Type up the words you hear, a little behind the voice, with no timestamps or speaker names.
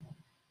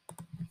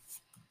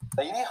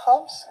Lady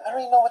humps? I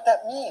don't even know what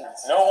that means.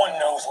 No one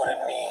knows what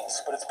it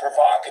means, but it's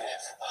provocative.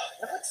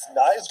 No, it's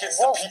not. It gets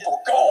the people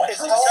going.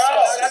 It's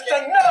That's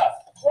enough.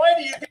 Why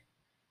do you?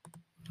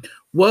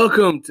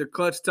 Welcome to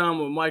Clutch Time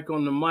with Mike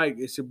on the mic.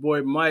 It's your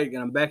boy Mike, and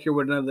I'm back here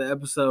with another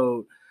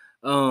episode.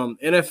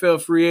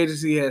 NFL free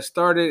agency has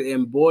started,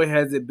 and boy,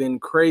 has it been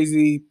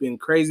crazy, been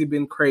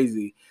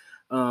crazy.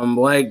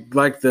 Like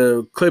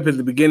the clip at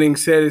the beginning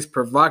said, it's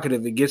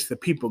provocative. It gets the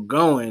people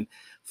going.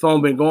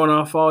 Phone been going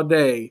off all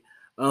day.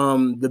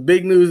 The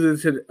big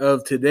news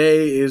of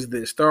today is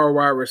that star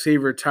wide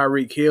receiver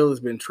Tyreek Hill has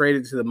been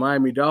traded to the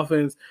Miami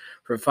Dolphins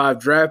for 5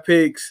 draft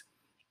picks.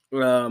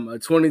 A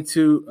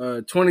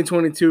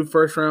 2022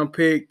 first round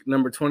pick,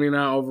 number 29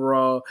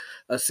 overall,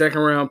 a second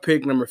round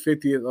pick, number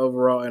 50th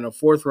overall, and a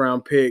fourth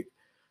round pick,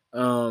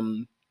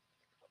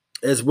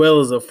 as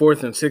well as a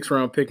fourth and sixth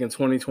round pick in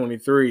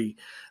 2023.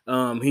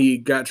 He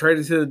got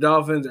traded to the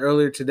Dolphins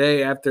earlier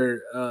today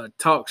after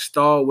talks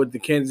stalled with the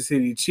Kansas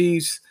City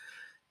Chiefs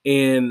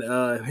and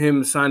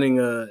him signing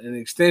an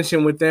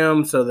extension with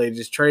them, so they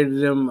just traded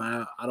him.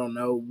 I don't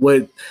know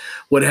what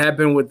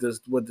happened with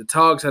the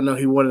talks. I know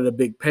he wanted a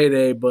big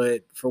payday,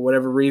 but for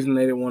whatever reason,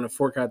 they didn't want to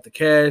fork out the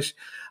cash.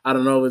 I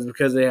don't know if it's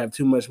because they have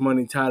too much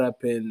money tied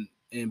up in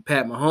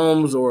Pat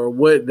Mahomes or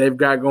what they've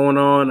got going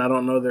on. I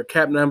don't know their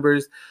cap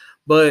numbers,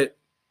 but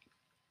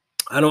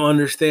I don't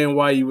understand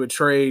why you would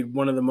trade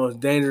one of the most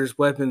dangerous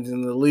weapons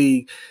in the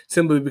league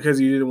simply because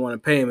you didn't want to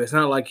pay him. It's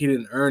not like he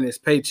didn't earn his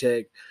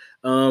paycheck.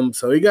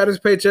 So he got his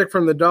paycheck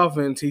from the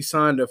Dolphins. He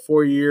signed a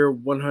 4-year,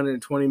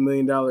 $120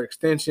 million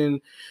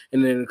extension,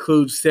 and it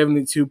includes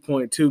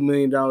 $72.2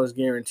 million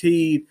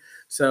guaranteed.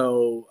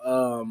 So,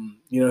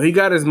 he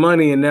got his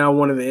money, and now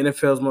one of the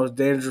NFL's most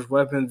dangerous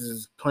weapons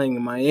is playing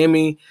in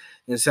Miami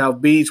and South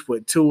Beach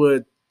with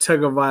Tua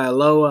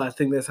Tagovailoa. I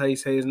think that's how you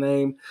say his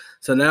name.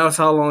 So now it's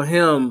all on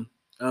him.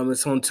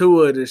 It's on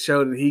Tua to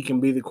show that he can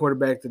be the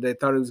quarterback that they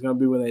thought he was going to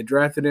be when they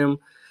drafted him.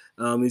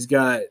 He's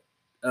got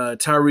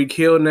Tyreek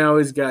Hill now.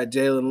 He's got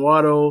Jalen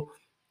Waddle.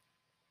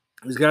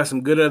 He's got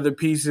some good other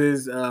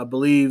pieces. I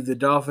believe the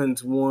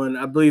Dolphins won.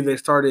 I believe they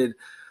started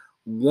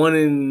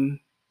 1-7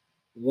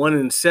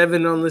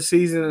 on the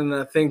season, and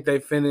I think they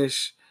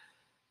finished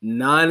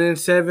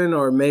 9-7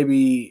 or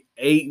maybe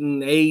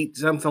 8-8,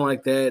 something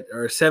like that,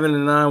 or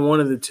 7-9, one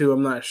of the two.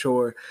 I'm not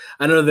sure.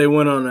 I know they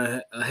went on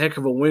a heck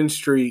of a win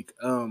streak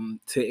to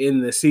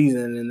end the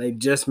season, and they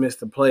just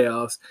missed the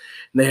playoffs.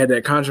 And they had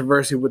that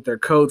controversy with their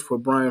coach,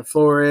 with Brian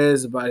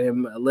Flores, about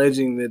him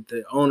alleging that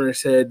the owner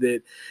said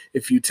that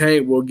if you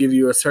tank, we'll give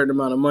you a certain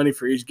amount of money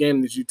for each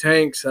game that you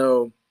tank.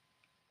 So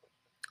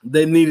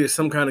they needed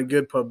some kind of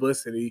good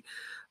publicity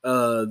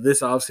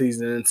this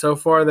offseason, and so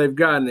far they've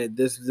gotten it.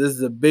 This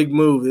is a big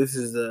move.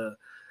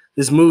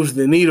 This moves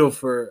the needle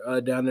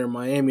for down there in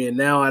Miami, and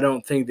now I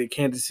don't think that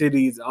Kansas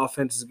City's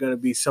offense is going to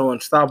be so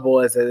unstoppable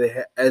as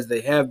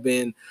they have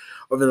been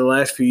over the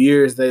last few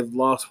years. They've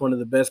lost one of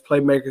the best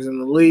playmakers in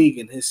the league,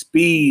 and his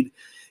speed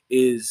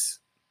is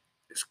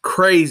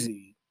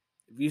crazy.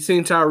 If you've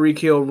seen Tyreek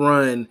Hill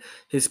run,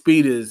 his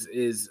speed is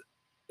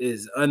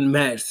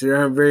unmatched. There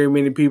aren't very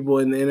many people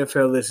in the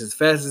NFL that's as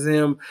fast as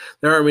him.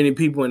 There aren't many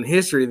people in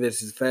history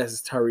that's as fast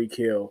as Tyreek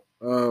Hill.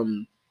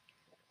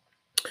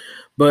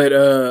 But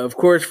of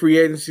course, free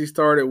agency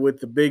started with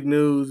the big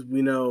news.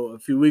 We know a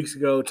few weeks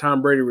ago,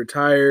 Tom Brady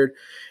retired,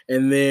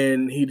 and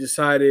then he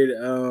decided,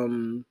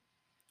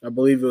 I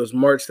believe it was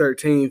March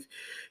 13th,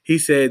 he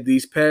said,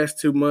 "These past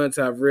 2 months,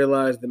 I've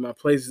realized that my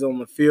place is on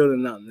the field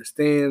and not in the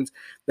stands.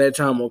 That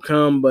time will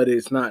come, but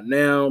it's not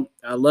now.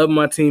 I love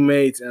my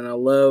teammates, and I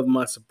love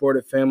my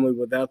supportive family.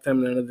 Without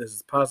them, none of this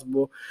is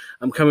possible.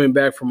 I'm coming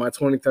back for my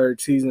 23rd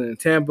season in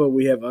Tampa.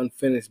 We have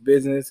unfinished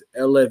business,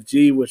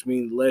 LFG, which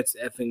means let's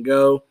effing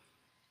go."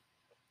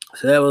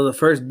 So that was the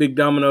first big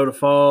domino to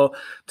fall.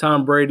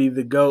 Tom Brady,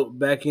 the GOAT,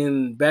 back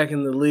in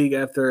the league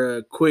after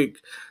a quick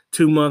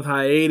 2-month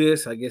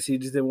hiatus. I guess he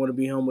just didn't want to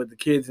be home with the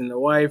kids and the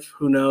wife.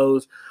 Who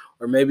knows?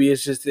 Or maybe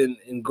it's just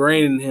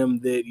ingrained in him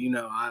that,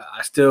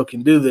 I still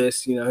can do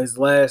this. His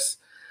last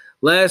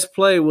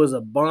play was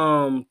a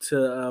bomb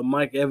to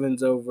Mike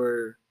Evans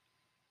over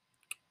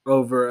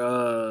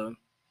Jalen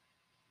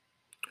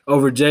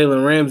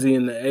Ramsey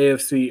in the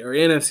AFC or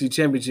NFC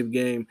championship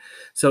game.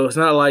 So it's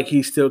not like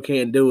he still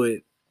can't do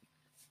it.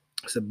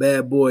 It's a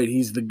bad boy.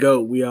 He's the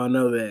GOAT. We all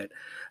know that.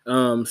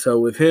 So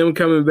with him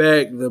coming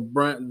back,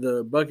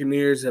 the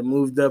Buccaneers have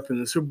moved up in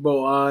the Super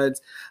Bowl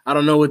odds. I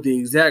don't know what the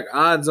exact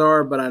odds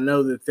are, but I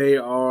know that they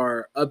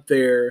are up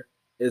there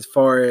as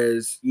far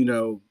as,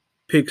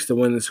 picks to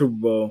win the Super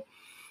Bowl.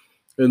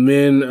 And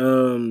then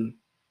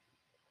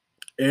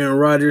Aaron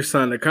Rodgers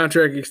signed a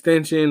contract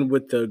extension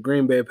with the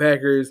Green Bay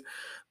Packers.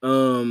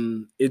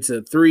 It's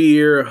a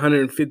 3-year,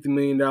 $150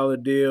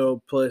 million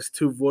deal plus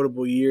 2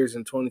 voidable years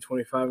in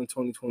 2025 and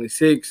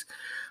 2026.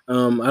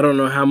 I don't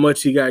know how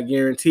much he got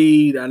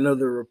guaranteed. I know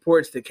the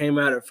reports that came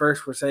out at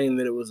first were saying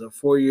that it was a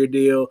 4-year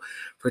deal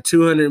for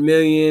 $200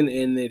 million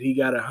and that he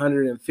got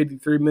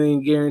 $153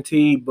 million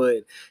guaranteed,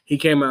 but he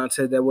came out and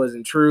said that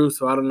wasn't true.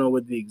 So I don't know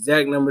what the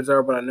exact numbers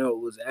are, but I know it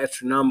was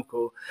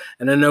astronomical.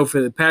 And I know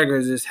for the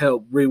Packers, this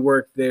helped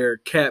rework their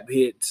cap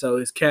hit, so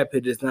his cap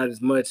hit is not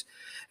as much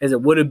as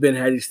it would have been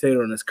had he stayed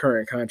on his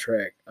current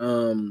contract.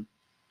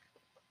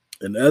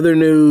 In other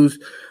news,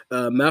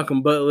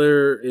 Malcolm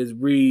Butler is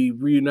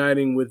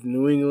reuniting with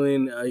New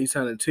England. He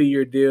signed a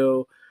 2-year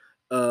deal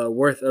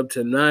worth up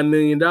to $9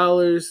 million.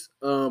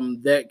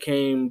 That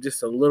came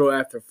just a little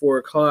after 4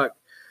 o'clock.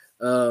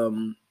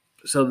 So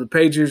the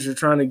Patriots are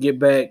trying to get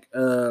back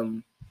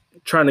right,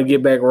 trying to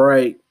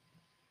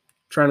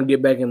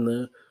get back in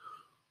the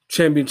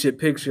championship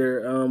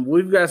picture.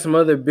 We've got some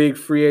other big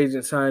free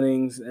agent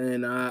signings,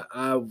 and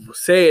I will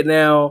say it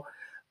now.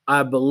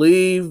 I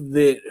believe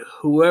that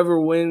whoever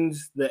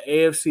wins the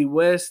AFC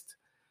West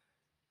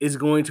is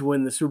going to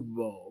win the Super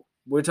Bowl.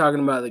 We're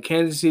talking about the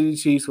Kansas City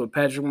Chiefs with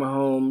Patrick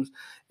Mahomes,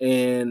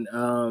 and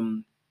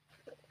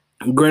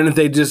granted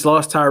they just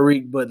lost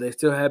Tyreek, but they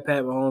still have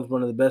Pat Mahomes,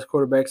 one of the best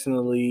quarterbacks in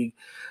the league.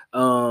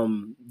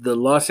 The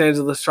Los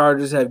Angeles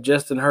Chargers have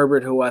Justin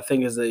Herbert, who I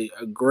think is a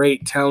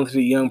great,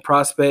 talented young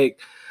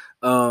prospect.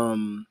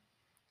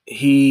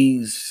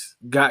 He's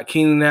got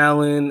Keenan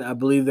Allen. I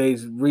believe they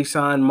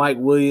re-signed Mike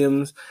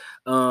Williams.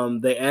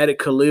 They added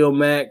Khalil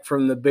Mack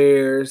from the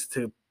Bears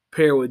to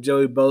pair with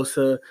Joey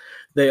Bosa.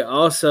 They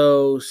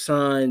also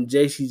signed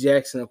J.C.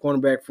 Jackson, a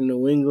cornerback from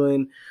New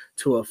England,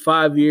 to a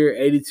 5-year,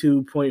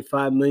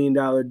 $82.5 million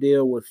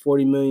deal with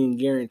 $40 million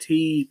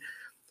guaranteed.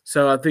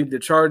 So I think the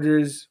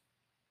Chargers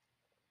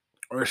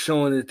are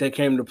showing that they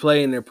came to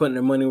play and they're putting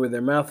their money where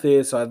their mouth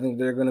is. So I think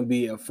they're going to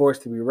be a force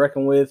to be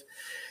reckoned with.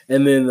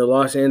 And then the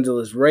Los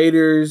Angeles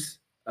Raiders,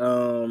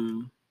 let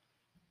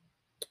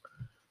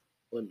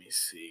me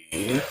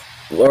see,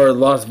 or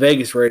Las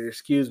Vegas Raiders,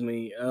 excuse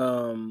me.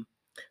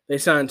 They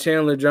signed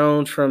Chandler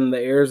Jones from the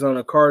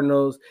Arizona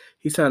Cardinals.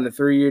 He signed a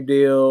 3-year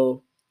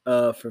deal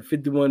for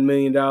 $51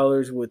 million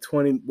with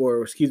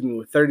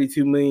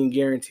 $32 million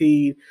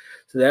guaranteed.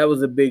 So that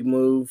was a big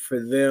move for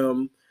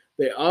them.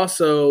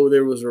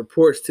 There was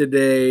reports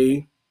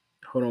today.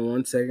 Hold on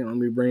one second. Let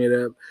me bring it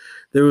up.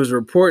 There was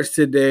reports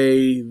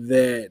today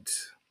that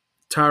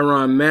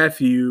Tyrann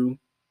Mathieu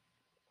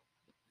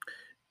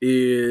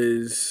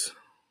is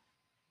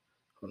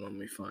 – hold on, let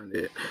me find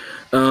it.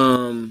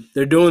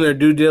 They're doing their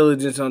due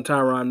diligence on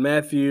Tyrann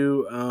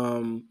Mathieu.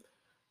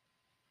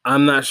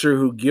 I'm not sure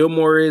who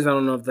Gilmore is. I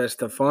don't know if that's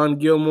Stephon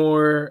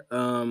Gilmore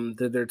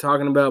that they're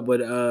talking about,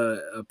 but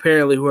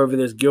apparently whoever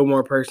this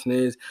Gilmore person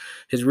is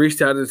has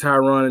reached out to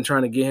Tyrann and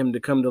trying to get him to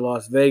come to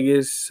Las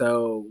Vegas.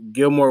 So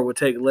Gilmore would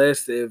take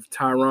less if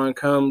Tyrann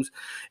comes,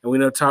 and we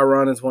know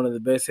Tyrann is one of the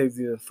best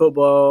safeties in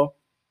football.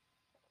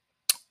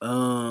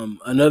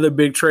 Another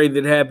big trade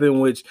that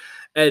happened, which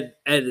at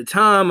the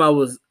time I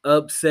was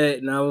upset,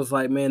 and I was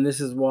like, man,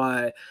 this is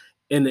why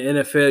in the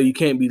NFL you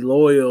can't be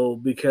loyal,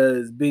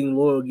 because being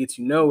loyal gets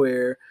you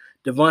nowhere.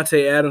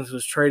 Davante Adams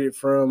was traded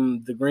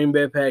from the Green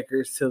Bay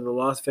Packers to the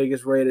Las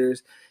Vegas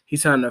Raiders. He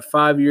signed a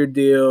 5-year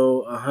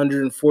deal,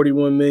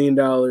 $141 million.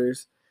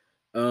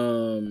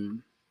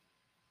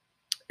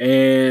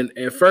 And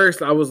at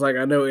first I was like,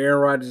 I know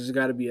Aaron Rodgers has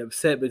got to be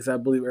upset, because I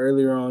believe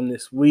earlier on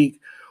this week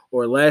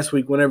or last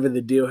week, whenever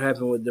the deal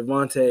happened with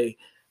Davante,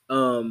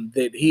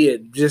 that he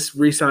had just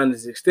re-signed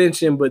his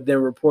extension, but then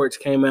reports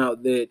came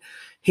out that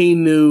he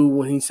knew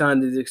when he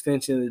signed his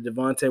extension that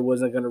Davante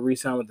wasn't going to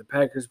re-sign with the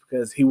Packers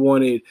because he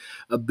wanted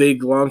a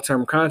big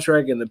long-term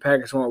contract, and the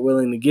Packers weren't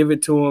willing to give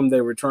it to him.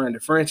 They were trying to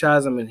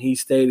franchise him, and he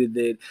stated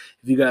that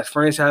if you guys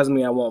franchise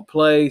me, I won't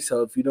play.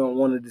 So if you don't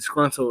want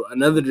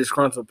another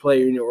disgruntled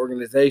player in your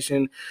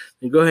organization,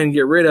 then go ahead and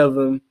get rid of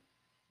him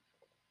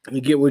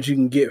and get what you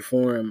can get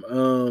for him.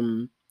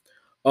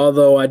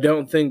 Although I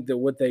don't think that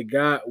what they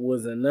got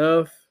was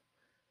enough.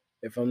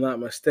 If I'm not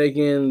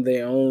mistaken,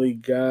 they only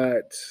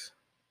got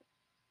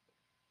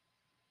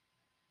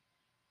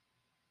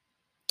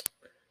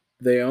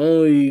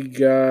let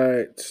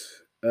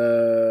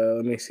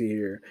me see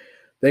here.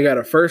 They got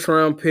a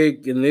first-round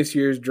pick in this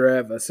year's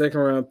draft, a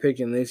second-round pick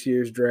in this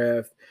year's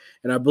draft,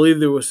 and I believe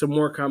there was some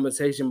more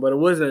compensation, but it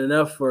wasn't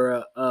enough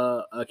for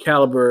a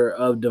caliber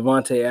of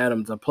Davante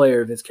Adams, a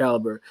player of his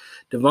caliber.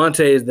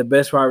 Davante is the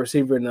best wide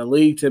receiver in the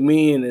league to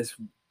me, and it's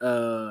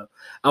I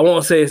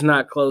won't say it's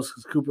not close,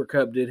 because Cooper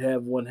Kupp did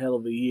have one hell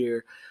of a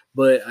year,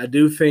 but I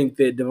do think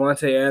that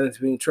Davante Adams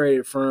being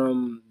traded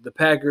from the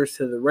Packers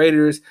to the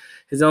Raiders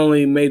has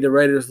only made the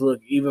Raiders look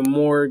even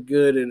more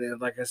good. And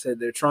like I said,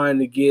 they're trying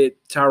to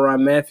get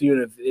Tyrann Mathieu.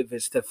 And if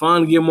it's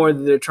Stephon Gilmore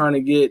that they're trying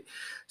to get,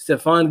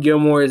 Stephon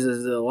Gilmore is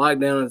as a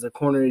lockdown as a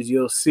corner as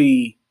you'll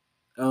see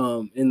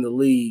in the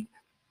league.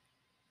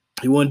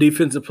 He won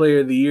Defensive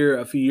Player of the Year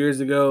a few years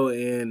ago,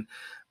 and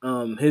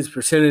his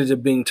percentage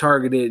of being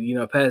targeted,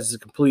 passes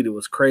completed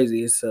was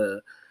crazy. It's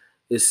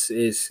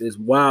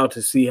wild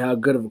to see how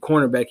good of a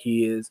cornerback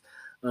he is.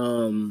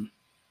 And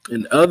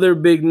other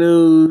big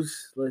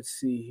news, let's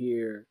see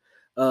here.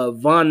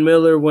 Von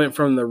Miller went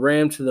from the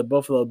Rams to the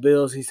Buffalo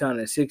Bills. He signed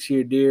a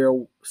 6-year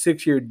deal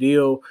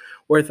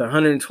worth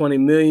 $120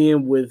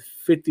 million with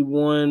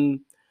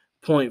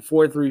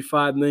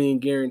 $51.435 million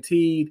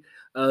guaranteed.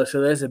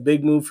 So that's a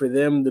big move for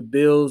them. The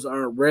Bills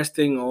aren't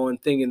resting on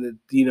thinking that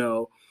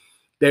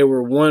they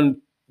were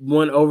one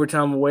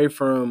overtime away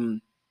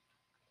from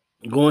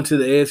going to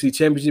the AFC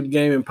Championship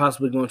game and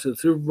possibly going to the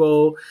Super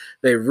Bowl.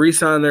 They've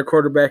re-signed their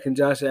quarterback in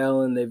Josh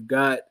Allen. They've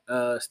got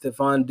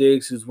Stephon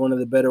Diggs, who's one of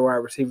the better wide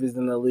receivers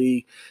in the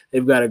league.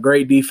 They've got a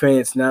great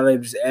defense. Now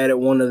they've just added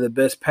one of the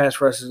best pass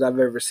rushers I've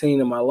ever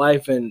seen in my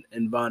life in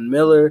Von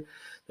Miller.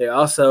 They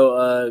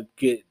also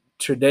get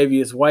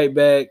Tre'Davious White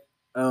back,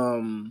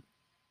 from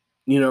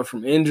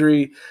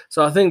injury.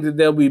 So I think that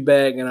they'll be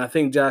back, and I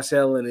think Josh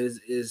Allen has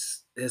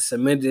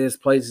cemented his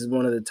place as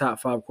one of the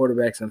top 5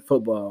 quarterbacks in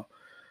football.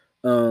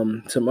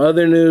 Some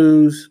other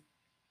news.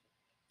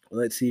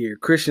 Let's see here.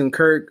 Christian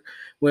Kirk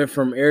went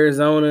from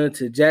Arizona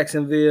to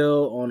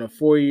Jacksonville on a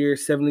 4-year,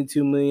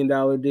 $72 million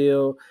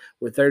deal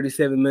with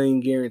 $37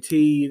 million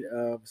guaranteed.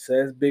 So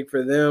that's big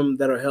for them.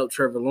 That'll help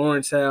Trevor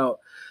Lawrence out.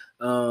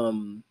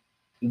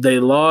 They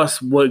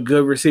lost what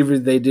good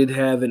receivers they did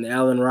have in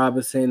Allen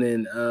Robinson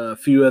and a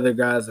few other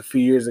guys a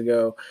few years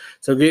ago.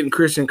 So getting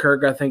Christian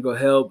Kirk, I think, will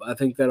help. I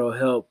think that'll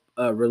help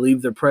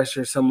relieve the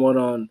pressure somewhat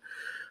on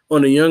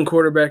a young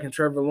quarterback in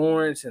Trevor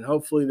Lawrence, and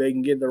hopefully they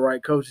can get the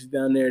right coaches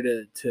down there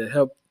to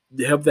help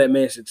that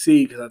man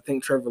succeed, because I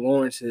think Trevor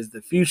Lawrence is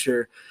the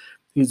future.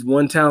 He's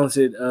one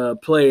talented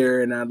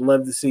player, and I'd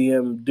love to see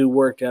him do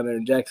work down there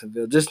in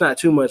Jacksonville. Just not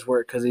too much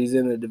work because he's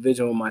in the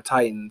division with my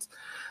Titans.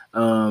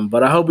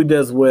 But I hope he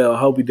does well.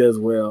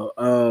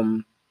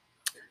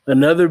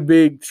 Another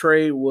big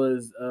trade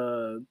was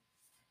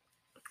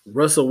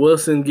Russell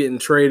Wilson getting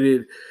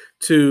traded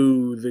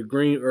to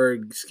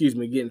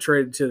getting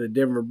traded to the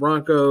Denver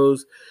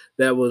Broncos.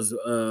 That was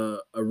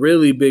a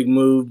really big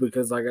move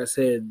because, like I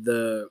said,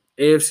 the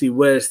AFC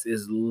West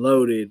is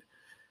loaded.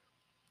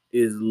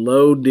 Let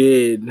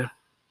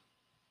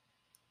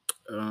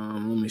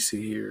me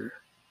see here.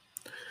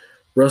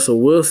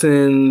 Russell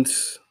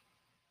Wilson's.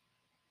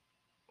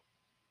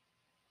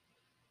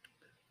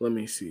 Let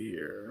me see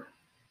here.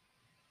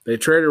 They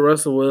traded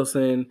Russell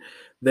Wilson.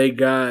 They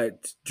got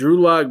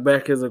Drew Lock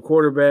back as a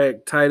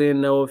quarterback, tight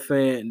end Noah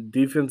Fant,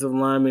 defensive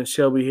lineman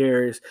Shelby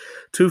Harris,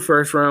 2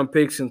 first-round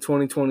picks in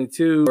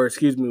 2022,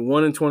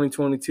 one in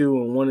 2022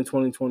 and one in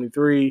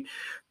 2023.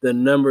 The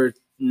number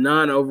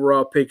 9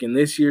 overall pick in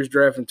this year's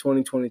draft in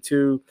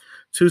 2022,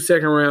 2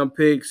 second-round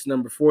picks,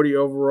 number 40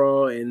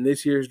 overall in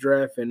this year's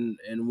draft and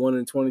one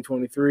in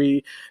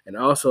 2023, and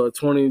also a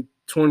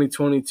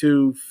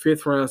 2022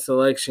 fifth-round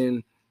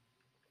selection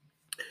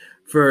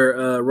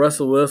for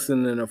Russell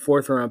Wilson and a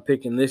 4th-round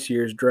pick in this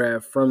year's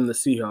draft from the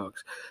Seahawks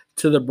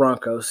to the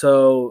Broncos.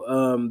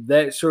 So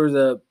that shores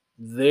up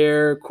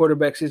their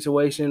quarterback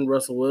situation.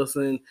 Russell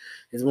Wilson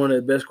is one of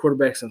the best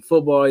quarterbacks in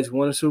football. He's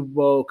won a Super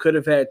Bowl. Could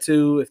have had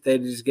 2 if they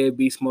just gave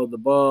Beast Mode the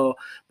ball,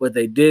 but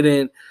they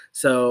didn't.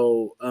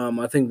 So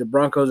I think the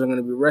Broncos are going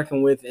to be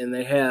reckoned with, and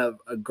they have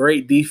a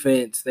great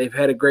defense. They've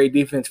had a great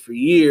defense for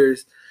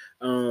years.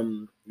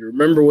 You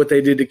remember what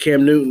they did to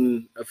Cam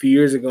Newton a few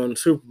years ago in the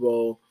Super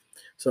Bowl.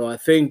 So I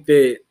think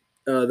that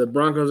the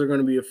Broncos are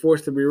going to be a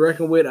force to be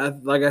reckoned with.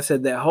 Like I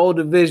said, that whole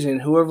division,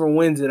 whoever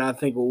wins it, I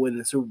think will win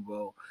the Super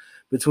Bowl.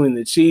 Between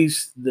the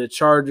Chiefs, the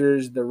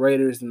Chargers, the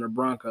Raiders, and the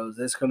Broncos,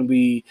 that's going to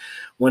be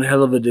one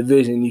hell of a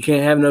division. You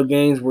can't have no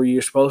games where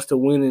you're supposed to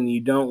win and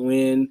you don't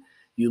win.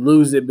 You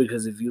lose it,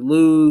 because if you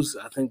lose,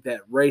 I think that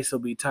race will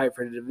be tight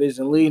for the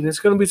division lead. And it's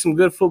going to be some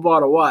good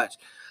football to watch.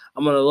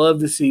 I'm going to love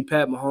to see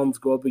Pat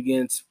Mahomes go up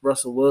against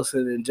Russell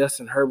Wilson and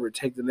Justin Herbert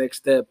take the next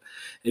step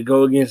and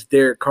go against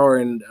Derek Carr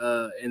and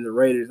the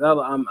Raiders.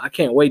 I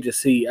can't wait to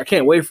see. I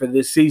can't wait for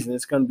this season.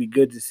 It's going to be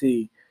good to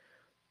see.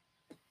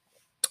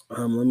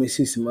 Let me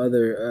see some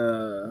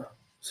other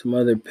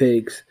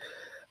picks.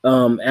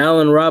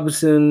 Allen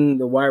Robinson,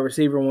 the wide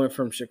receiver, went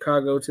from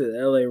Chicago to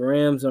the LA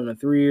Rams on a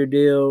 3-year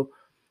deal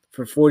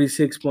for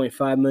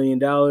 $46.5 million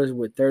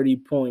with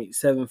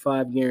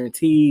 $30.75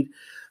 guaranteed.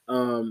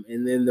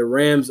 And then the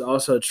Rams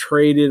also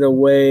traded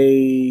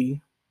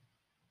away.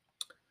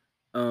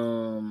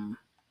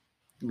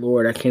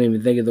 Lord, I can't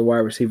even think of the wide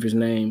receiver's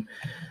name.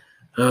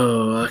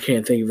 Oh, I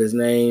can't think of his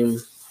name.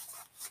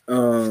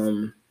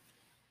 Hold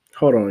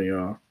on,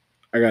 y'all.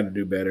 I got to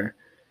do better.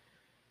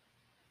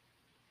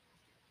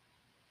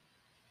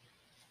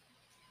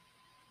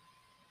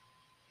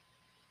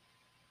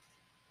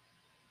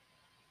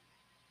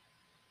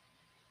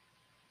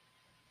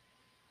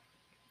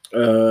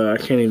 I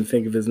can't even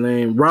think of his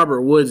name.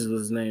 Robert Woods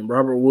was his name.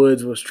 Robert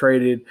Woods was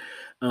traded.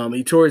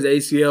 He tore his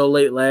ACL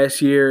late last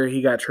year.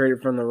 He got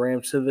traded from the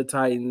Rams to the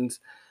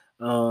Titans.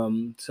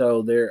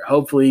 So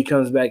hopefully he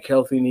comes back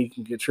healthy and he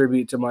can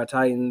contribute to my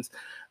Titans.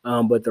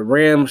 But the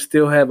Rams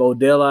still have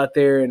Odell out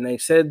there, and they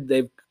said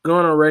they've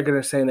gone on record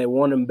as saying they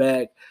want him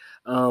back.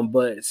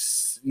 But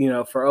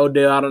for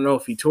Odell, I don't know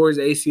if he tore his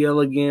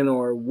ACL again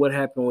or what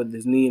happened with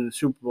his knee in the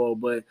Super Bowl.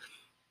 But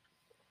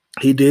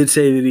he did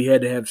say that he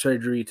had to have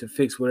surgery to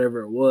fix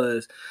whatever it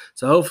was.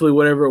 So hopefully,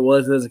 whatever it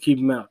was doesn't keep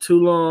him out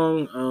too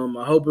long.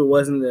 I hope it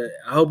wasn't the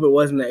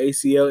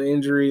ACL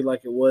injury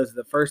like it was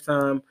the first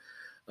time.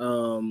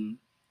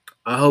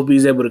 I hope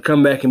he's able to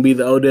come back and be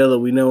the Odell that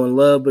we know and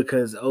love,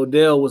 because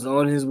Odell was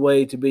on his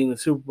way to being the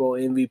Super Bowl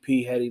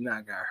MVP had he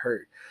not got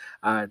hurt.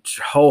 I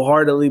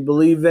wholeheartedly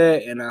believe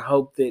that, and I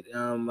hope that,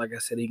 like I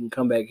said, he can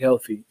come back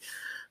healthy.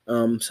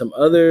 Some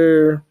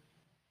other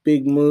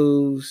big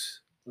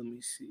moves. Let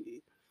me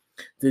see.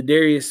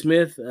 Darius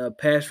Smith, a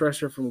pass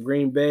rusher from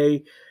Green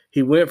Bay.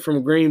 He went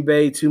from Green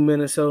Bay to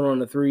Minnesota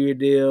on a 3-year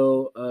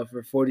deal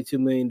for $42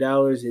 million.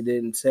 It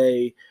didn't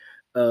say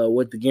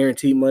what the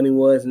guaranteed money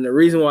was. And the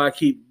reason why I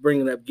keep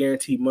bringing up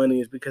guaranteed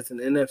money is because in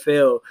the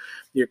NFL,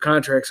 your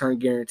contracts aren't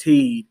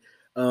guaranteed.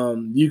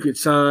 You could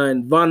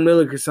sign – Von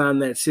Miller could sign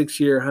that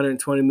 6-year,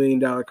 $120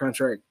 million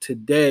contract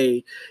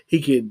today. He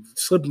could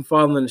slip and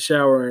fall in the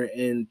shower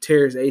and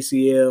tear his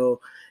ACL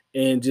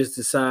and just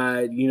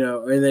decide,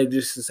 and they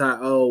just decide,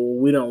 oh, well,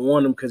 we don't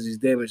want him because he's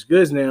damaged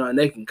goods now, and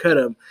they can cut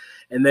him,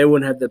 and they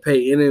wouldn't have to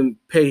pay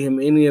him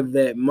any of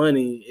that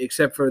money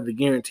except for the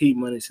guaranteed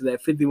money. So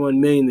that $51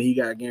 million that he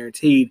got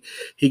guaranteed,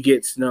 he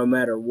gets no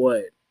matter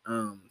what.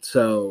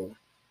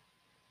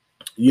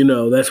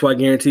 That's why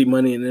guaranteed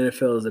money in the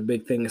NFL is a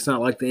big thing. It's not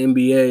like the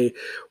NBA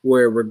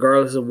where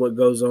regardless of what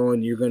goes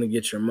on, you're going to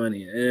get your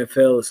money. In the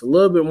NFL, it's a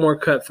little bit more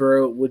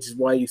cutthroat, which is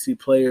why you see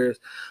players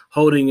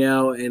holding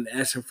out and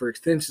asking for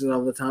extensions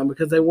all the time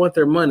because they want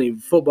their money.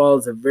 Football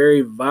is a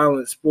very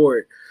violent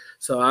sport.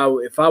 So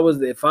if I was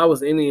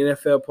any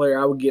NFL player,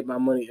 I would get my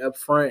money up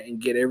front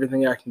and get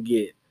everything I can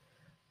get.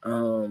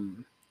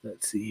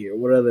 Let's see here.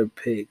 What other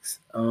picks?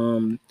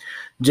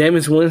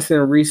 Jameis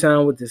Winston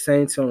re-signed with the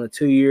Saints on a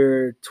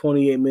 2-year,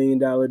 $28 million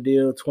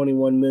deal.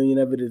 $21 million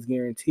of it is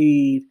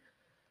guaranteed.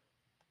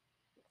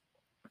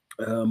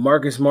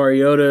 Marcus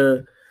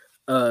Mariota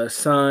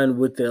signed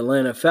with the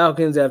Atlanta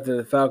Falcons after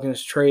the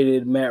Falcons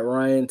traded Matt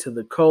Ryan to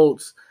the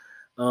Colts.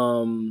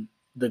 The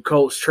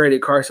Colts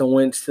traded Carson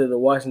Wentz to the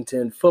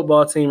Washington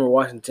football team or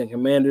Washington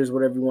Commanders,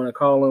 whatever you want to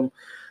call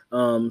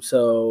them.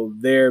 So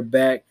they're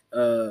back.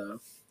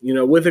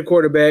 With a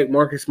quarterback.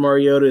 Marcus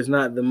Mariota is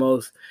not the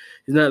most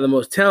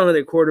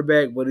talented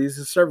quarterback, but he's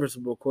a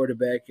serviceable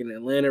quarterback, and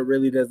Atlanta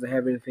really doesn't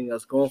have anything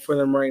else going for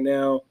them right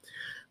now.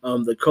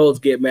 The Colts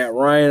get Matt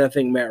Ryan. I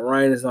think Matt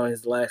Ryan is on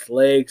his last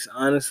legs,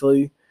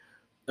 honestly.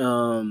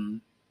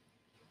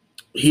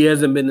 He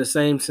hasn't been the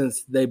same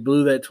since they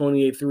blew that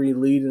 28-3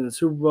 lead in the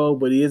Super Bowl,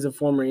 but he is a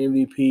former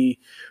MVP,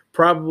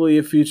 probably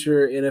a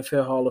future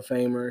NFL Hall of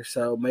Famer,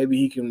 so maybe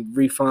he can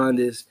refine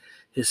his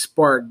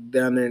spark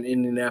down there in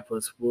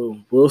Indianapolis.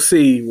 We'll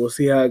see. We'll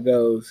see how it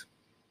goes.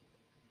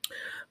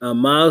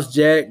 Miles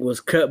Jack was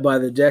cut by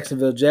the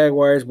Jacksonville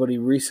Jaguars, but he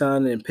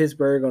re-signed in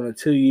Pittsburgh on a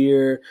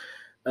 2-year,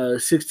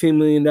 $16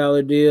 million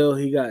deal.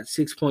 He got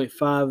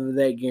 6.5 of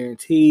that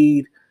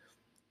guaranteed.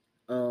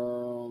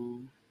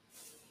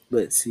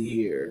 Let's see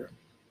here.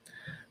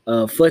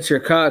 Fletcher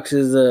Cox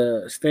is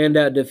a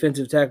standout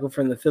defensive tackle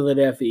from the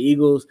Philadelphia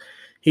Eagles.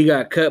 He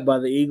got cut by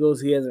the Eagles.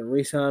 He hasn't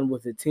re-signed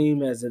with the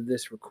team as of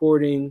this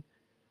recording.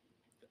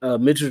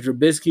 Mitchell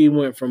Trubisky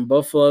went from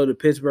Buffalo to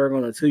Pittsburgh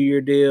on a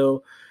 2-year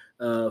deal,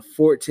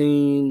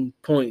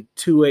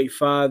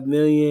 $14.285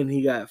 million.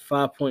 He got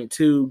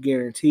 5.2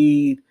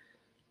 guaranteed.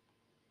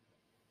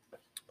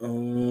 Let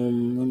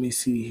me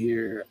see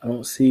here. I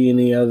don't see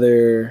any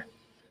other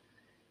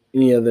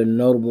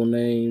notable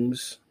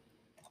names.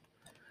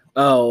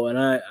 Oh, and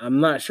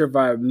I'm not sure if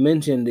I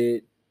mentioned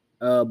it,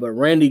 but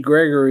Randy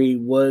Gregory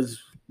was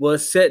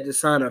set to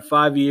sign a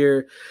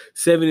 5-year,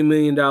 $70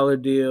 million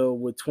deal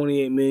with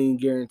 $28 million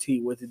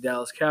guaranteed with the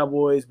Dallas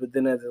Cowboys. But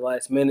then at the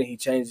last minute, he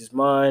changed his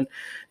mind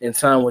and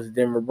signed with the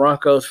Denver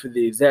Broncos for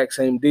the exact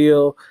same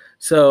deal.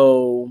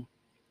 So,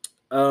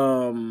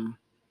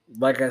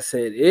 like I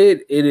said,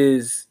 it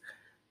is,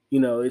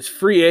 it's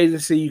free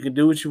agency. You can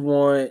do what you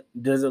want.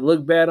 Does it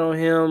look bad on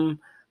him?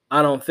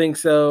 I don't think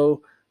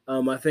so.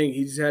 I think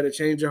he just had a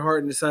change of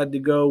heart and decided to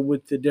go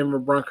with the Denver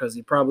Broncos.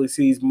 He probably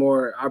sees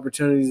more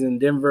opportunities in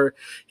Denver.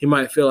 He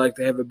might feel like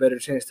they have a better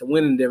chance to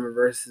win in Denver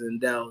versus in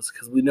Dallas,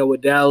 because we know with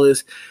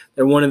Dallas,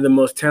 they're one of the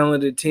most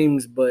talented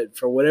teams, but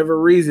for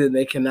whatever reason,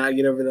 they cannot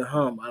get over the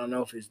hump. I don't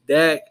know if it's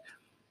Dak.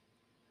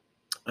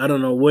 I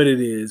don't know what it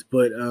is.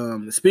 But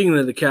speaking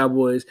of the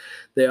Cowboys,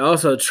 they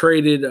also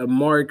traded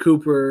Amari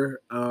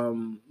Cooper,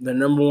 the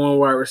number one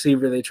wide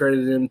receiver. They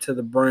traded him to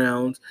the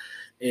Browns.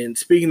 And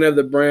speaking of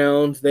the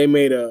Browns, they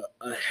made a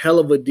hell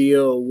of a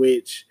deal,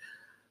 which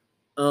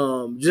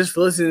just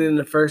listening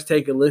to the first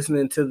take and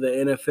listening to the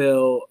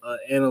NFL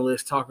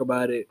analysts talk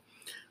about it,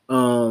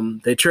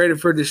 they traded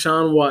for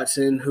Deshaun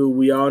Watson, who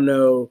we all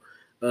know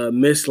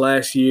missed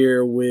last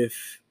year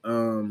with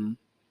the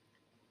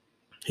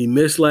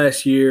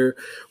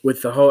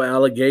whole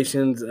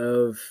allegations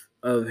of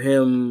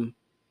him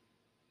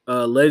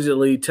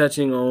allegedly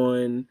touching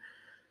on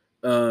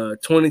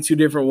 22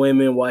 different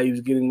women while he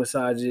was getting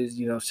massages,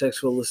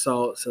 sexual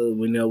assault. So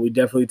we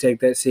definitely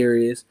take that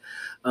serious.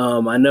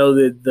 I know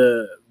that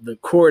the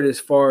court, as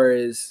far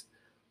as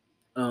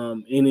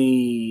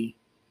any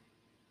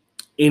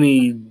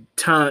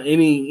time,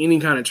 any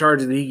kind of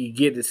charges that he could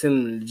get to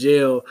send him to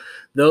jail.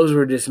 Those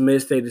were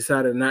dismissed. They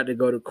decided not to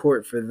go to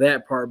court for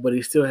that part, but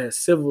he still has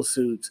civil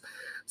suits.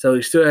 So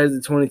he still has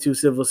the 22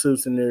 civil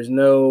suits, and there's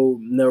no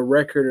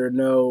record or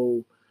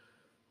no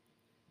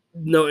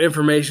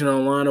information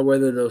online of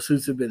whether those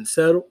suits have been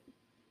settled.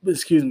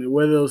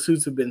 Whether those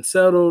suits have been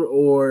settled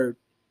or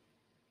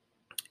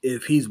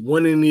if he's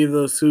won any of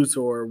those suits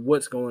or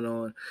what's going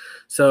on.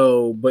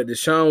 So, but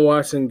Deshaun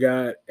Watson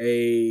got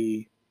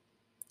a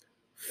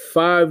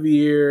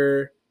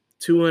 5-year,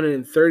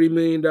 $230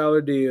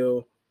 million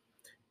deal,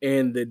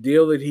 and the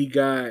deal that he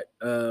got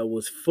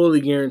was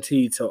fully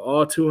guaranteed. So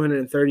all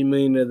 $230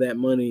 million of that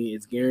money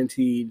is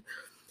guaranteed.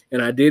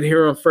 And I did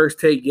hear on First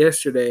Take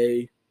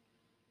yesterday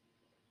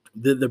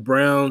that the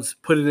Browns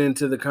put it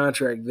into the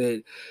contract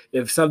that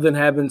if something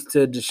happens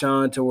to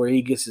Deshaun to where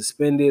he gets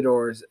suspended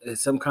or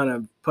some kind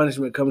of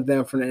punishment comes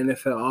down from the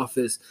NFL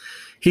office,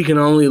 he can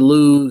only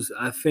lose,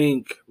 I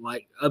think,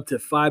 like up to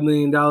 $5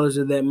 million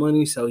of that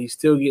money. So he's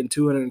still getting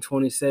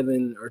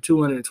 227 or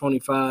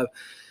 225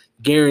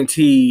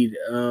 guaranteed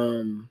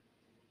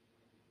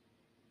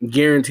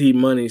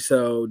money.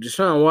 So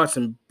Deshaun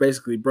Watson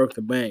basically broke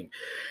the bank.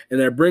 And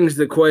that brings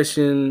the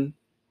question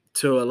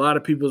to a lot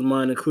of people's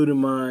mind,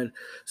 including mine.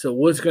 So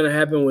what's going to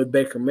happen with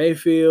Baker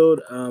Mayfield?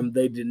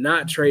 They did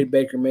not trade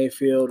Baker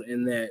Mayfield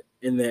in that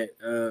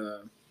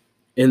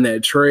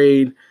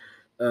trade.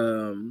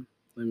 Let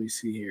me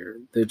see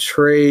here. The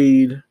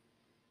trade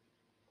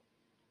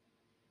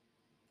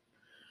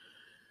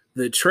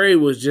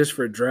was just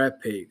for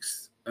draft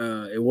picks.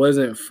 It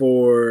wasn't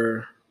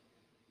for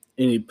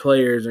any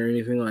players or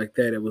anything like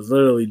that. It was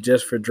literally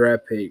just for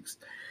draft picks.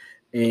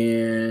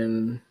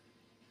 And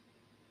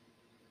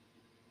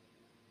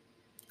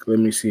let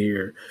me see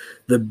here.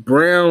 The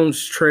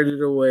Browns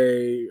traded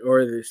away,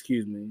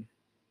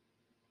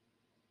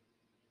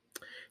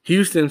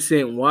 Houston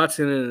sent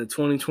Watson and a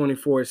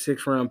 2024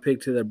 sixth-round pick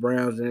to the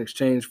Browns in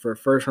exchange for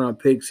first-round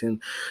picks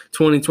in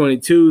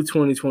 2022,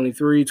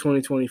 2023,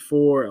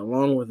 2024,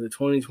 along with a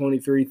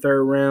 2023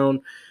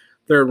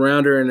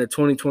 third-rounder and a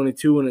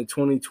 2022 and a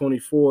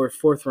 2024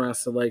 fourth-round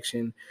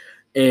selection.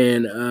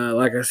 And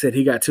like I said,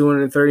 he got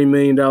 $230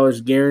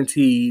 million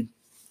guaranteed,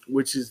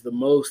 which is the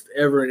most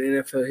ever in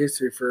NFL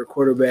history for a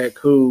quarterback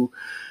who,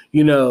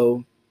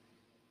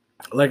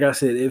 like I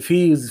said, if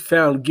he's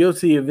found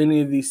guilty of any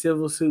of these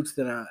civil suits,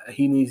 then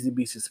he needs to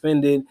be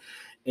suspended.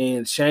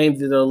 And shame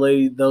that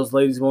those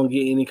ladies won't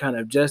get any kind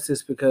of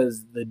justice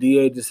because the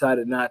DA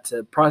decided not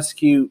to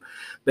prosecute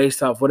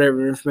based off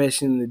whatever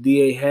information the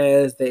DA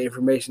has. That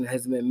information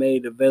hasn't been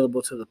made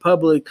available to the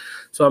public.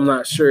 So I'm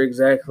not sure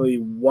exactly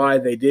why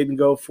they didn't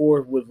go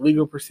forward with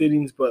legal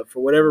proceedings, but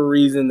for whatever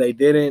reason they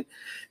didn't.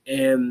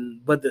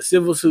 But the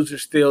civil suits are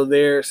still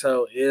there.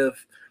 So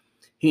if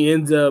he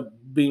ends up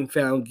being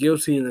found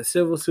guilty in the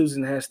civil suits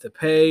and has to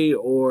pay,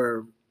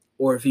 or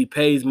if he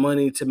pays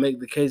money to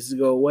make the cases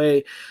go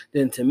away,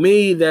 then to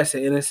me, that's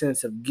an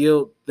innocence of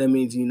guilt. That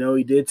means,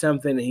 he did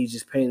something and he's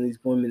just paying these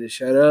women to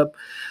shut up.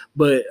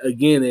 But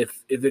again,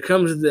 if it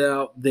comes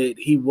out that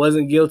he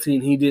wasn't guilty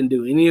and he didn't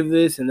do any of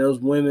this and those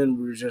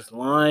women were just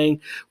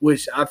lying,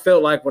 which I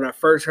felt like when I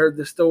first heard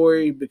the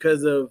story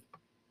because of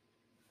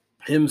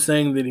him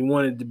saying that he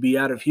wanted to be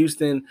out of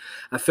Houston,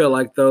 I felt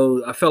like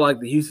the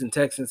Houston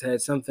Texans had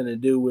something to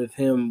do with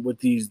him with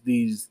these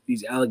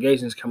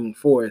allegations coming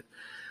forth.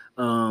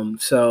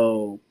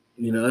 So,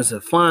 it's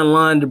a fine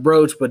line to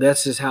broach, but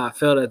that's just how I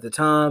felt at the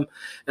time.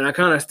 And I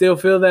kind of still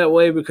feel that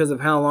way because of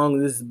how long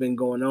this has been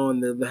going on.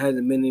 There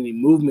hasn't been any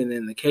movement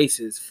in the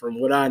cases from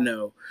what I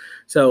know.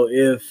 So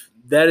if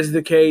that is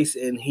the case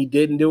and he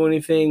didn't do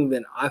anything,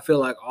 then I feel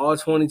like all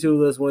 22 of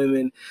those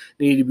women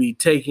need to be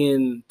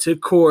taken to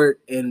court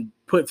and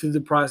put through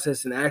the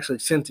process and actually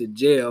sent to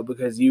jail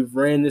because you've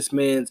ran this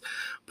man's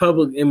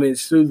public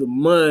image through the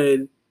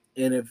mud.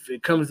 And if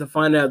it comes to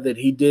find out that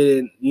he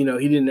didn't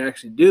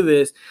actually do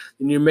this,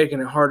 then you're making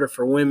it harder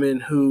for women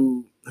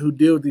who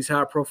deal with these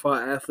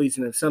high-profile athletes.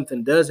 And if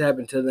something does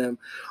happen to them,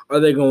 are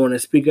they going to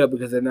speak up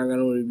because they're not going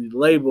to be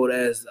labeled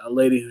as a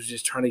lady who's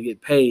just trying to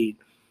get paid?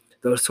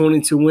 Those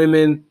 22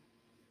 women,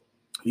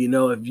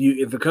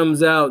 if it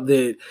comes out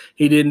that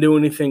he didn't do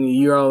anything and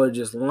you all are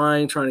just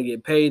lying, trying to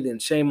get paid, then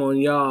shame on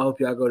y'all. I hope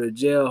y'all go to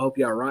jail. I hope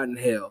y'all rot in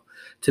hell,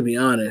 to be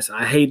honest.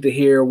 I hate to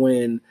hear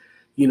when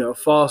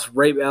false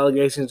rape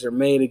allegations are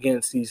made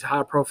against these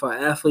high-profile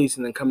athletes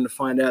and then come to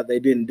find out they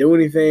didn't do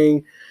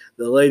anything.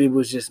 The lady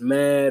was just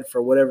mad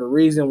for whatever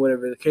reason,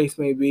 whatever the case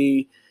may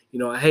be.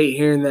 I hate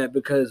hearing that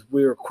because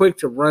we were quick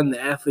to run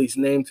the athlete's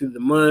name through the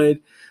mud,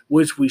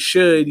 which we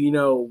should.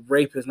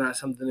 Rape is not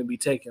something to be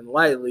taken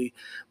lightly,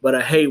 but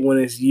I hate when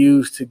it's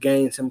used to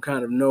gain some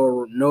kind of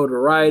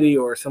notoriety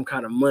or some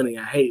kind of money.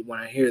 I hate when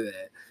I hear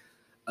that.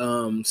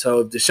 So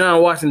if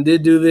Deshaun Watson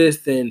did do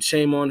this, then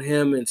shame on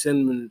him and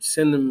send him,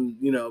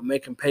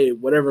 make him pay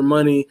whatever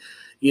money,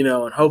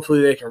 and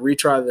hopefully they can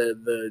retry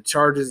the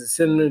charges and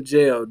send him to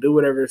jail, do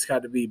whatever it's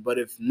got to be. But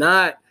if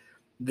not,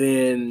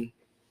 then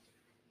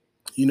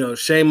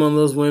shame on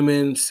those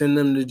women, send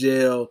them to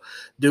jail,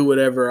 do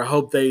whatever. I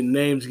hope their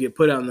names get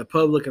put out in the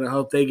public, and I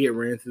hope they get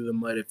ran through the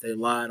mud if they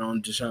lied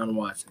on Deshaun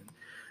Watson.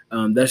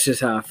 That's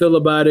just how I feel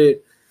about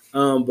it.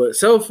 But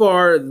so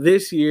far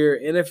this year,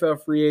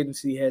 NFL free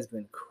agency has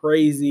been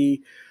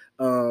crazy.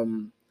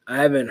 I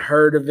haven't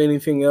heard of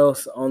anything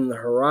else on the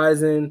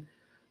horizon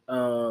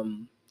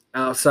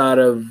outside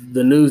of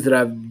the news that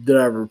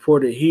I've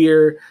reported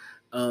here.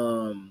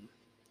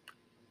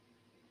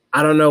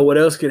 I don't know what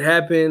else could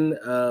happen.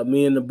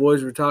 Me and the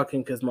boys were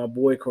talking because my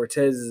boy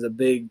Cortez is a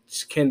big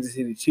Kansas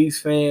City Chiefs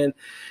fan,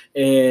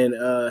 and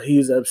he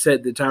was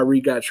upset that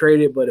Tyreek got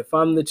traded. But if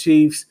I'm the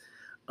Chiefs,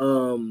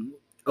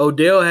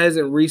 Odell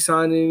hasn't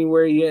re-signed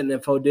anywhere yet, and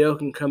if Odell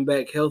can come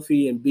back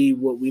healthy and be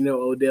what we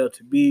know Odell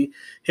to be,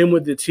 him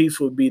with the Chiefs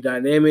would be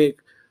dynamic.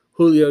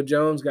 Julio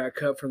Jones got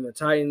cut from the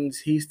Titans.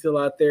 He's still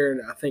out there,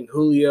 and I think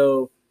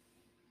Julio,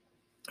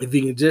 if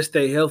he can just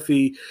stay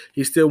healthy,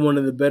 he's still one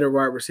of the better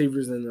wide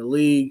receivers in the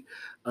league.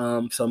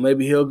 So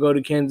maybe he'll go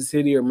to Kansas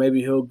City, or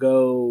maybe he'll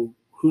go,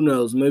 who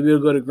knows, maybe he'll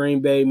go to Green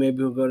Bay, maybe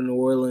he'll go to New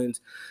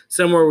Orleans,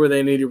 somewhere where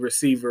they need a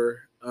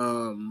receiver.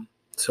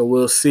 So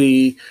we'll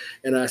see.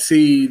 And I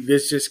see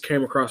this just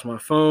came across my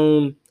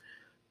phone.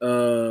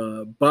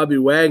 Bobby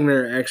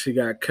Wagner actually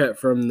got cut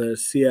from the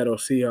Seattle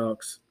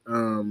Seahawks.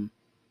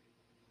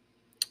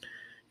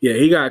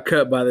 He got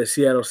cut by the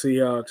Seattle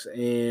Seahawks,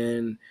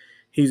 and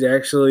he's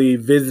actually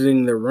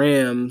visiting the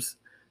Rams.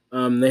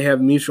 They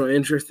have mutual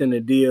interest in the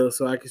deal,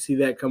 so I can see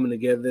that coming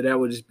together. That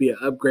would just be an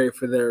upgrade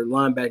for their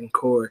linebacking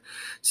core,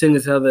 seeing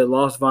as how they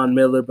lost Von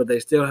Miller, but they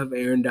still have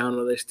Aaron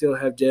Donald. They still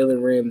have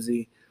Jalen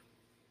Ramsey.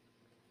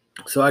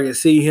 So I can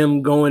see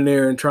him going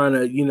there and trying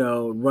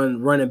to,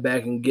 run it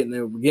back and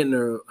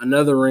getting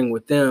another ring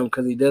with them,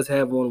 because he does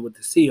have one with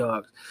the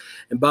Seahawks.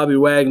 And Bobby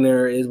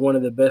Wagner is one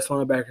of the best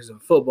linebackers in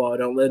football.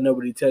 Don't let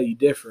nobody tell you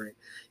different.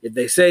 If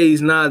they say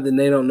he's not, then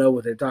they don't know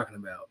what they're talking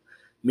about.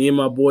 Me and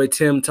my boy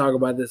Tim talk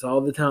about this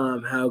all the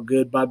time, how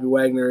good Bobby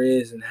Wagner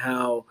is and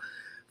how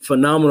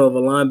phenomenal of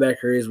a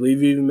linebacker is.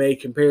 We've even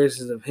made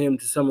comparisons of him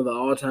to some of the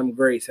all-time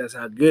greats. That's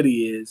how good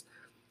he is.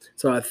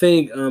 So I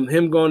think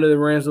him going to the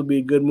Rams will be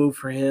a good move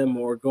for him,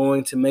 or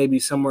going to maybe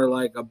somewhere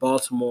like a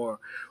Baltimore,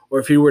 or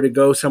if he were to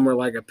go somewhere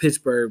like a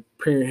Pittsburgh,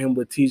 pairing him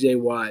with T.J.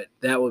 Watt,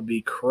 that would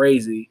be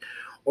crazy.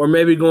 Or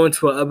maybe going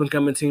to an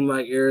up-and-coming team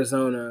like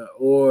Arizona,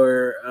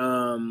 or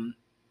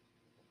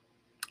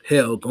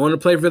going to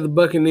play for the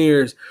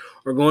Buccaneers,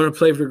 or going to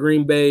play for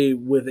Green Bay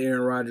with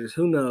Aaron Rodgers.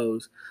 Who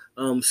knows?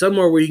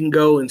 Somewhere where he can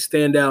go and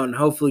stand out and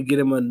hopefully get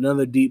him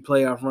another deep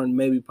playoff run,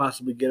 maybe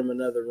possibly get him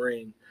another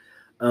ring.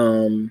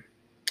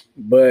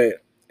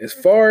 But as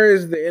far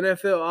as the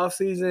NFL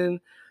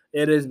offseason,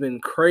 it has been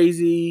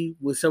crazy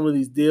with some of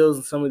these deals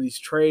and some of these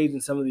trades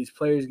and some of these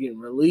players getting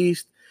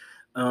released.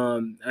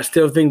 I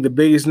still think the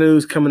biggest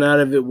news coming out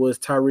of it was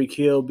Tyreek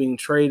Hill being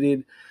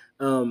traded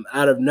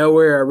out of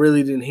nowhere. I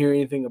really didn't hear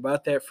anything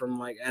about that from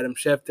like Adam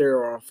Schefter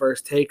or on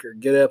First Take or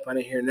Get Up. I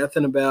didn't hear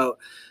nothing about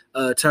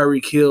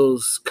Tyreek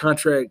Hill's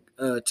contract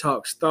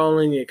talk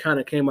stalling. It kind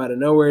of came out of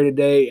nowhere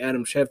today.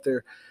 Adam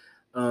Schefter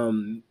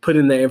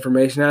putting the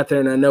information out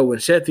there, and I know when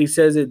Shefty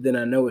says it, then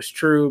I know it's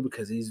true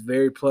because he's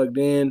very plugged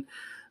in.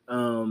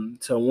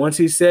 So once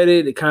he said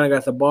it, it kind of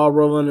got the ball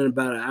rolling, and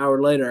about an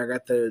hour later, I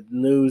got the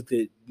news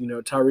that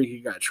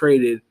Tyreek got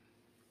traded.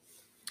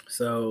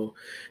 So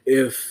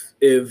if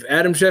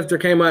Adam Schefter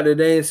came out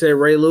today and said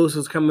Ray Lewis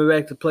was coming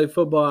back to play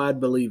football,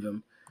 I'd believe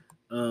him.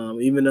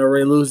 Even though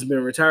Ray Lewis has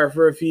been retired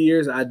for a few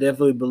years, I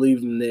definitely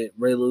believe him that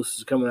Ray Lewis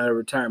is coming out of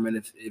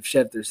retirement if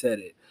Schefter said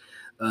it.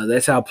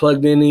 That's how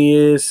plugged in he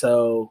is.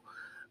 So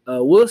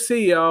we'll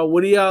see, y'all.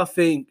 What do y'all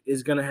think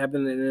is going to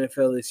happen in the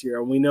NFL this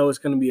year? We know it's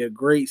going to be a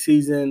great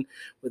season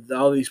with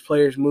all these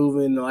players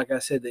moving. Like I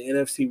said, the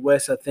NFC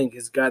West, I think,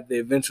 has got the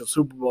eventual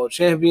Super Bowl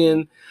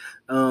champion,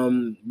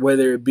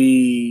 whether it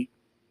be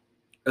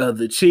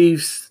the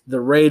Chiefs,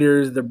 the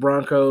Raiders, the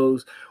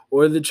Broncos,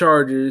 or the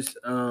Chargers.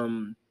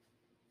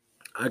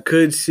 I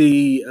could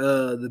see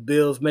the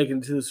Bills making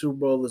it to the Super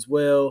Bowl as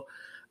well.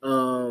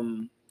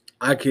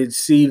 I could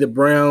see the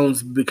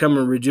Browns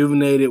becoming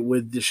rejuvenated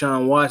with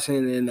Deshaun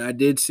Watson, and I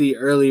did see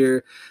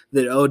earlier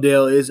that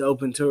Odell is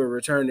open to a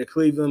return to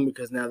Cleveland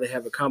because now they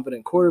have a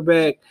competent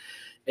quarterback.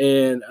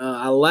 And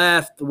I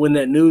laughed when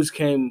that news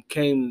came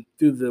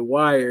through the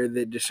wire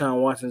that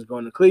Deshaun Watson's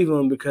going to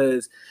Cleveland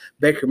because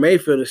Baker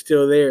Mayfield is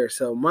still there.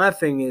 So my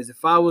thing is,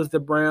 if I was the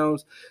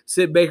Browns,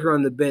 sit Baker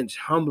on the bench,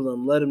 humble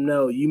him, let him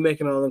know you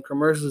making all them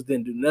commercials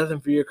didn't do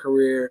nothing for your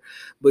career,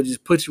 but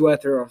just put you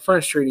out there on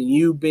Front Street, and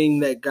you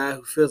being that guy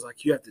who feels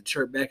like you have to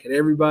chirp back at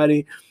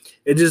everybody,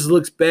 it just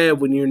looks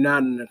bad when you're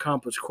not an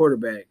accomplished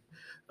quarterback.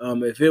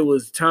 If it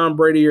was Tom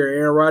Brady or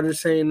Aaron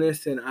Rodgers saying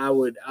this, then I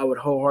would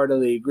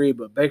wholeheartedly agree.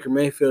 But Baker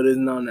Mayfield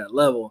isn't on that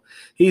level.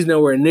 He's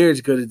nowhere near as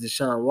good as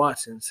Deshaun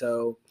Watson.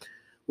 So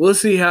we'll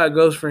see how it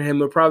goes for him.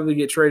 He'll probably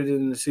get traded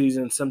in the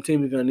season. Some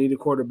team is going to need a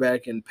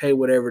quarterback and pay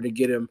whatever to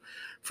get him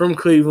from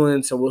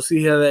Cleveland. So we'll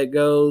see how that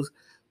goes.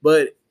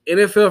 But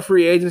NFL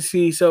free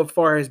agency so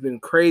far has been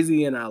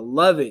crazy, and I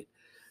love it.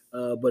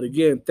 But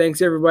again,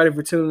 thanks everybody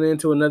for tuning in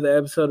to another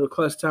episode of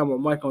Clutch Time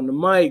with Mike on the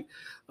mic.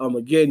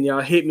 Again,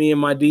 y'all hit me in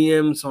my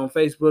DMs on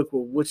Facebook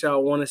with what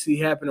y'all want to see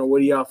happen or what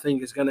do y'all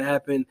think is going to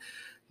happen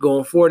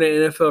going forward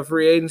in NFL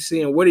free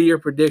agency, and what are your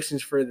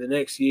predictions for the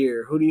next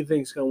year? Who do you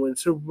think is going to win the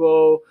Super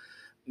Bowl?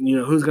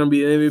 Who's going to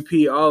be the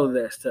MVP? All of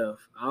that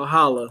stuff. I'll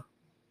holla.